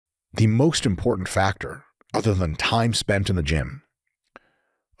the most important factor, other than time spent in the gym,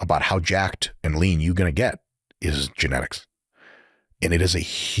 about how jacked and lean you're going to get is genetics. And it is a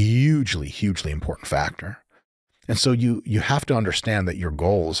hugely, hugely important factor. And so you have to understand that your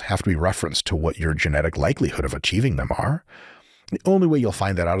goals have to be referenced to what your genetic likelihood of achieving them are. The only way you'll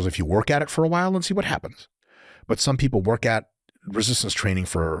find that out is if you work at it for a while and see what happens. But some people work at resistance training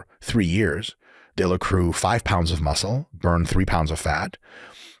for 3 years. They'll accrue 5 pounds of muscle, burn 3 pounds of fat,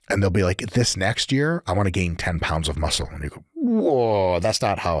 and they'll be like, this next year, I want to gain 10 pounds of muscle. And you go, whoa, that's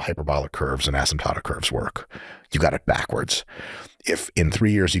not how hyperbolic curves and asymptotic curves work. You got it backwards. If in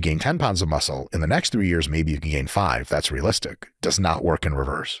 3 years you gain 10 pounds of muscle, in the next 3 years, maybe you can gain 5. That's realistic. Does not work in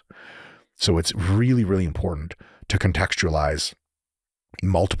reverse. So it's really, really important to contextualize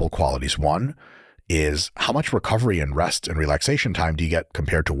multiple qualities. One is how much recovery and rest and relaxation time do you get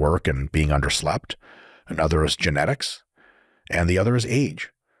compared to work and being underslept? Another is genetics, and the other is age.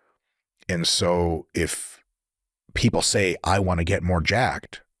 And so if people say, I want to get more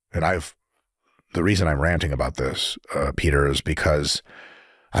jacked, and the reason I'm ranting about this, Peter, is because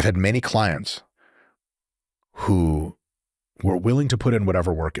I've had many clients who were willing to put in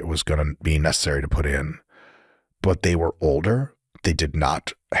whatever work it was going to be necessary to put in, but they were older. They did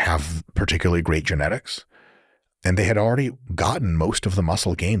not have particularly great genetics, and they had already gotten most of the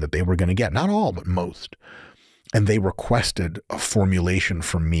muscle gain that they were going to get. Not all, but most. And they requested a formulation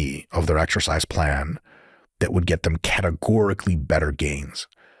from me of their exercise plan that would get them categorically better gains.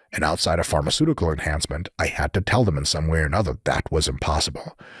 And outside of pharmaceutical enhancement, I had to tell them in some way or another that was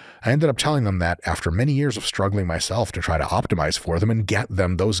impossible. I ended up telling them that after many years of struggling myself to try to optimize for them and get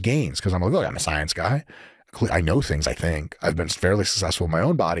them those gains, because I'm like, look, I'm a science guy. I know things, I think. I've been fairly successful in my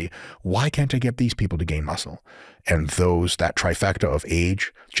own body. Why can't I get these people to gain muscle? And that trifecta of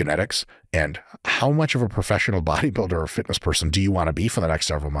age, genetics, and how much of a professional bodybuilder or fitness person do you want to be for the next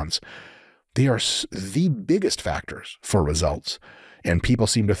several months? They are the biggest factors for results. And people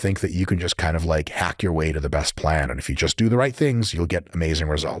seem to think that you can just kind of like hack your way to the best plan. And if you just do the right things, you'll get amazing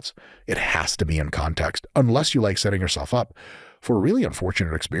results. It has to be in context, unless you like setting yourself up for really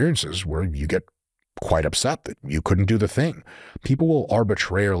unfortunate experiences where you get quite upset that you couldn't do the thing. People will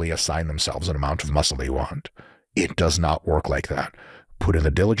arbitrarily assign themselves an amount of muscle they want. It does not work like that. Put in the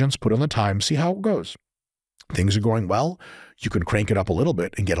diligence, put in the time, see how it goes. Things are going well, you can crank it up a little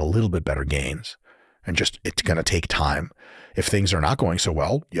bit and get a little bit better gains. And it's going to take time. If things are not going so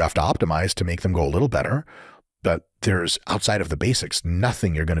well, you have to optimize to make them go a little better. But there's, outside of the basics,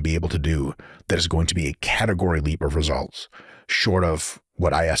 nothing you're going to be able to do that is going to be a category leap of results, short of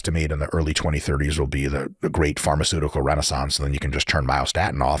what I estimate in the early 2030s will be the great pharmaceutical renaissance, and then you can just turn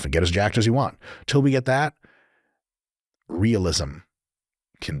myostatin off and get as jacked as you want. Till we get that, realism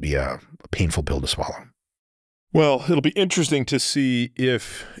can be a painful pill to swallow. Well, it'll be interesting to see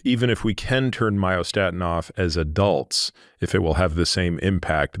if, even if we can turn myostatin off as adults, if it will have the same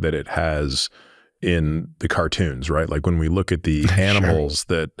impact that it has in the cartoons, right? Like when we look at the animals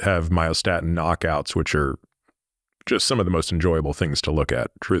that have myostatin knockouts, which are just some of the most enjoyable things to look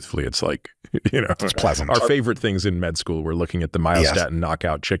at. Truthfully, it's like, you know, it's pleasant. Our favorite things in med school, we're looking at the myostatin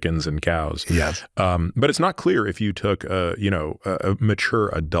knockout chickens and cows. Yes. But it's not clear if you took a mature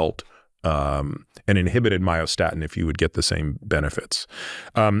adult and inhibited myostatin, if you would get the same benefits.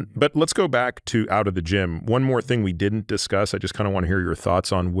 But let's go back to out of the gym. One more thing we didn't discuss. I just kind of want to hear your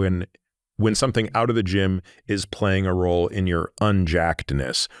thoughts on when something out of the gym is playing a role in your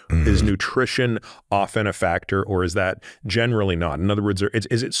unjackedness. Is nutrition often a factor, or is that generally not? In other words,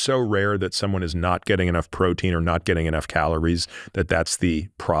 is it so rare that someone is not getting enough protein or not getting enough calories that that's the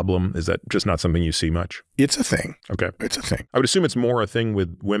problem? Is that just not something you see much? It's a thing. Okay. It's a thing. I would assume it's more a thing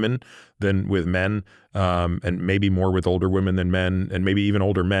with women than with men, and maybe more with older women than men, and maybe even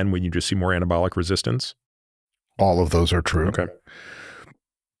older men when you just see more anabolic resistance. All of those are true. Okay.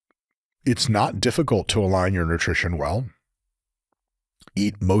 It's not difficult to align your nutrition well.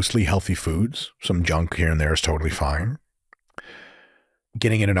 Eat mostly healthy foods. Some junk here and there is totally fine.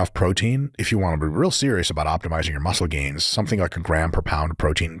 Getting in enough protein, if you want to be real serious about optimizing your muscle gains, something like 1 gram per pound of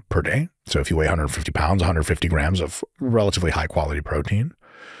protein per day. So if you weigh 150 pounds, 150 grams of relatively high quality protein.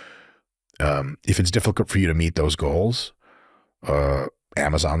 If it's difficult for you to meet those goals,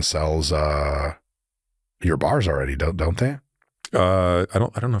 Amazon sells your bars already, don't they? I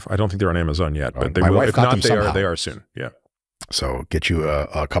don't know if, I don't think they're on Amazon yet, but they my will. wife If got not, them somehow. they are soon. Yeah. So get you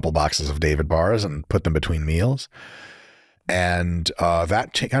a couple boxes of David bars and put them between meals. And that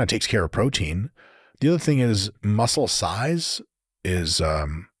kind of takes care of protein. The other thing is muscle size is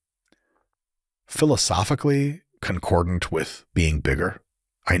philosophically concordant with being bigger.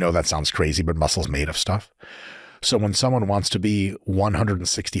 I know that sounds crazy, but muscle's made of stuff. So when someone wants to be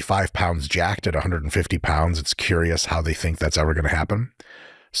 165 pounds jacked at 150 pounds, it's curious how they think that's ever going to happen.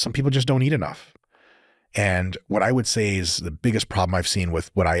 Some people just don't eat enough. And what I would say is the biggest problem I've seen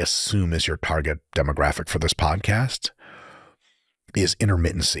with what I assume is your target demographic for this podcast is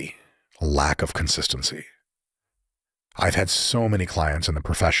intermittency, lack of consistency. I've had so many clients in the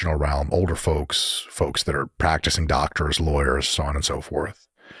professional realm, older folks that are practicing doctors, lawyers, so on and so forth,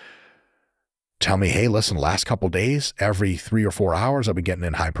 tell me, hey, listen, last couple of days, every 3 or 4 hours, I've been getting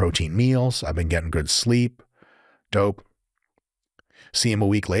in high protein meals. I've been getting good sleep. Dope. See them a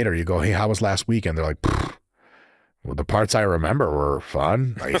week later. You go, hey, how was last weekend? They're like, well, the parts I remember were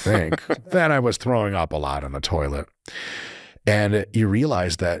fun, I think. Then I was throwing up a lot on the toilet. And you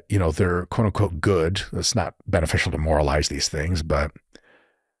realize that, you know, they're quote unquote good. It's not beneficial to moralize these things, but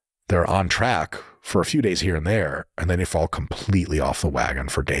they're on track for a few days here and there, and then they fall completely off the wagon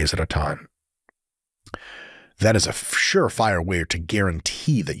for days at a time. That is a surefire way to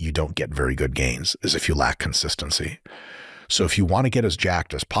guarantee that you don't get very good gains, is if you lack consistency. So if you want to get as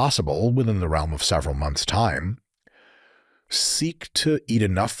jacked as possible within the realm of several months' time, seek to eat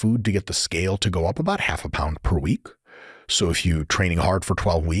enough food to get the scale to go up about 0.5 pound per week. So if you're training hard for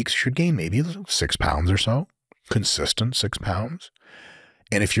 12 weeks, you should gain maybe 6 pounds or so, consistent 6 pounds.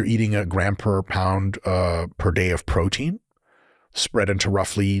 And if you're eating 1 gram per pound per day of protein, spread into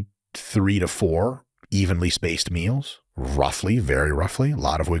roughly 3 to 4 evenly spaced meals, roughly, very roughly, a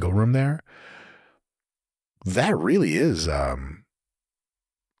lot of wiggle room there. That really is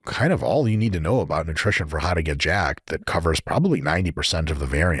kind of all you need to know about nutrition for how to get jacked. That covers probably 90% of the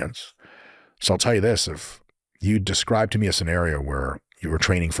variance. So I'll tell you this, if you describe to me a scenario where you were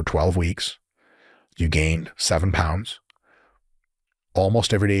training for 12 weeks, you gained 7 pounds,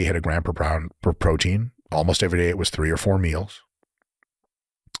 almost every day you hit 1 gram per pound per protein, almost every day it was 3 or 4 meals,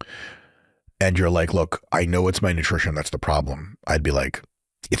 and you're like, look, I know it's my nutrition that's the problem. I'd be like,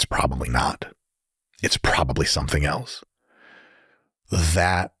 it's probably not. It's probably something else.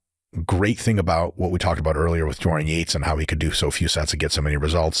 That great thing about what we talked about earlier with Dorian Yates and how he could do so few sets and get so many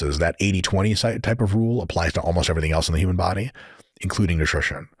results is that 80-20 type of rule applies to almost everything else in the human body, including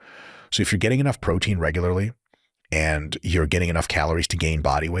nutrition. So if you're getting enough protein regularly and you're getting enough calories to gain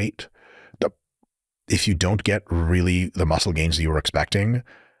body weight, if you don't get really the muscle gains that you were expecting,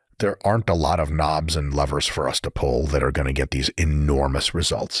 there aren't a lot of knobs and levers for us to pull that are going to get these enormous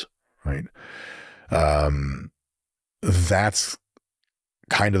results, right? That's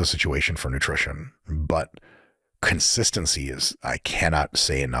kind of the situation for nutrition, but consistency is, I cannot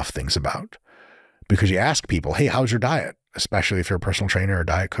say enough things about, because you ask people, hey, how's your diet? Especially if you're a personal trainer or a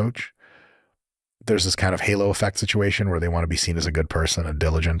diet coach, there's this kind of halo effect situation where they want to be seen as a good person and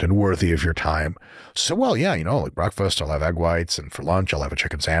diligent and worthy of your time. So, well, yeah, you know, like breakfast, I'll have egg whites, and for lunch, I'll have a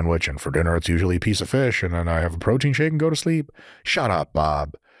chicken sandwich, and for dinner, it's usually a piece of fish, and then I have a protein shake and go to sleep. Shut up,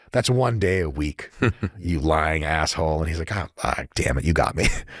 Bob. That's 1 day a week, you lying asshole. And he's like, damn it, you got me.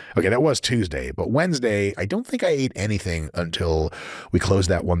 Okay, that was Tuesday. But Wednesday, I don't think I ate anything until we closed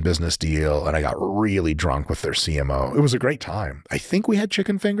that one business deal and I got really drunk with their CMO. It was a great time. I think we had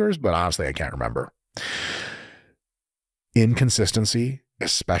chicken fingers, but honestly, I can't remember. Inconsistency,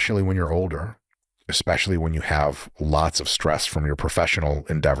 especially when you're older, especially when you have lots of stress from your professional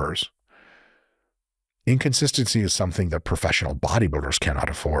endeavors. Inconsistency is something that professional bodybuilders cannot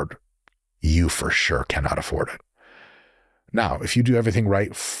afford. You for sure cannot afford it. Now, if you do everything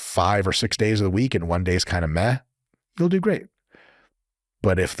right 5 or 6 days of the week and 1 day is kind of meh, you'll do great.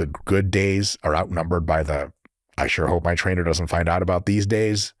 But if the good days are outnumbered by the, I sure hope my trainer doesn't find out about these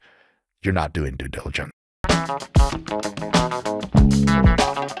days, you're not doing due diligence.